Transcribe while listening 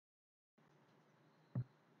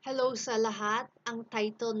Hello sa lahat! Ang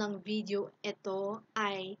title ng video ito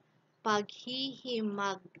ay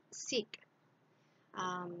Paghihimagsik.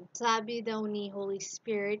 Sabi daw ni Holy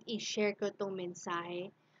Spirit, i-share ko itong mensahe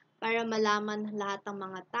para malaman lahat ng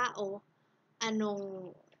mga tao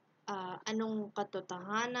anong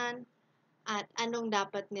katotohanan at anong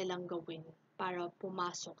dapat nilang gawin para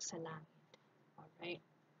pumasok sa langit. Alright?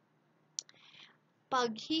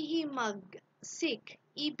 Paghihimagsik,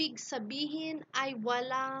 ibig sabihin ay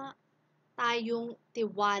wala tayong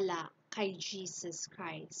tiwala kay Jesus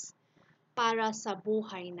Christ para sa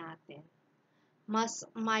buhay natin. Mas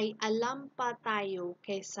may alam pa tayo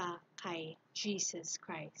kesa kay Jesus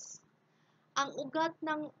Christ. Ang ugat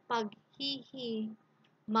ng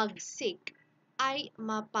paghihimagsik ay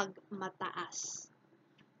mapag-mataas.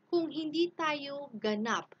 Kung hindi tayo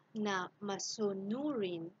ganap na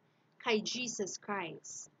masunurin kay Jesus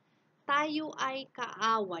Christ, tayo ay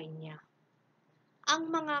kaaway niya. Ang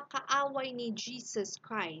mga kaaway ni Jesus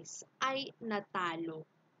Christ ay natalo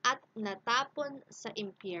at natapon sa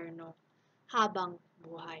impyerno habang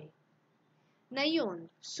buhay. Ngayon,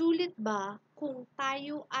 sulit ba kung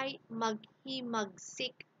tayo ay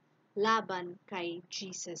maghimagsik laban kay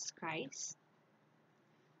Jesus Christ?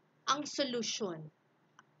 Ang solusyon,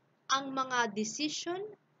 ang mga desisyon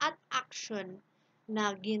at aksyon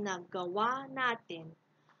na ginagawa natin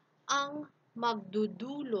ang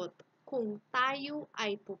magdudulot kung tayo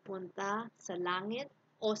ay pupunta sa langit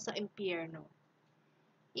o sa impyerno.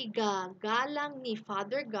 Igagalang ni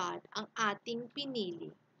Father God ang ating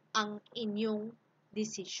pinili, ang inyong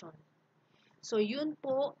desisyon. So yun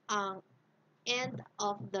po ang end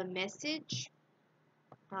of the message.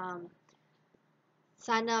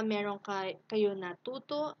 Sana meron kayo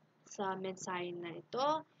natuto sa mensahe na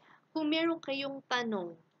ito. Kung meron kayong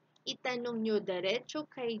tanong, itanong nyo diretso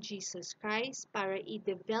kay Jesus Christ para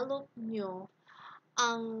i-develop nyo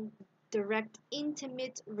ang direct,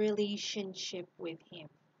 intimate relationship with Him.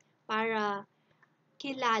 Para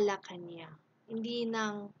kilala ka niya. Hindi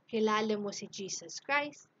nang kilala mo si Jesus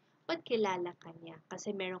Christ, but kilala ka niya.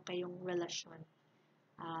 Kasi meron kayong relasyon.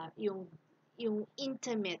 Yung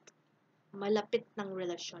intimate, malapit ng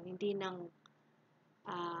relasyon. Hindi ng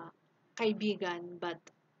kaibigan, but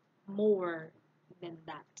more than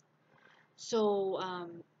that. So,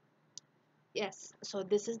 yes. So,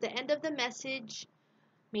 this is the end of the message.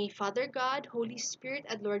 May Father God, Holy Spirit,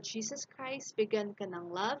 at Lord Jesus Christ bigyan ka ng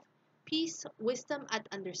love, peace, wisdom, at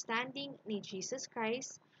understanding ni Jesus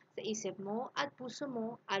Christ sa isip mo at puso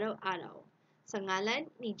mo araw-araw. Sa ngalan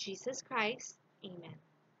ni Jesus Christ. Amen.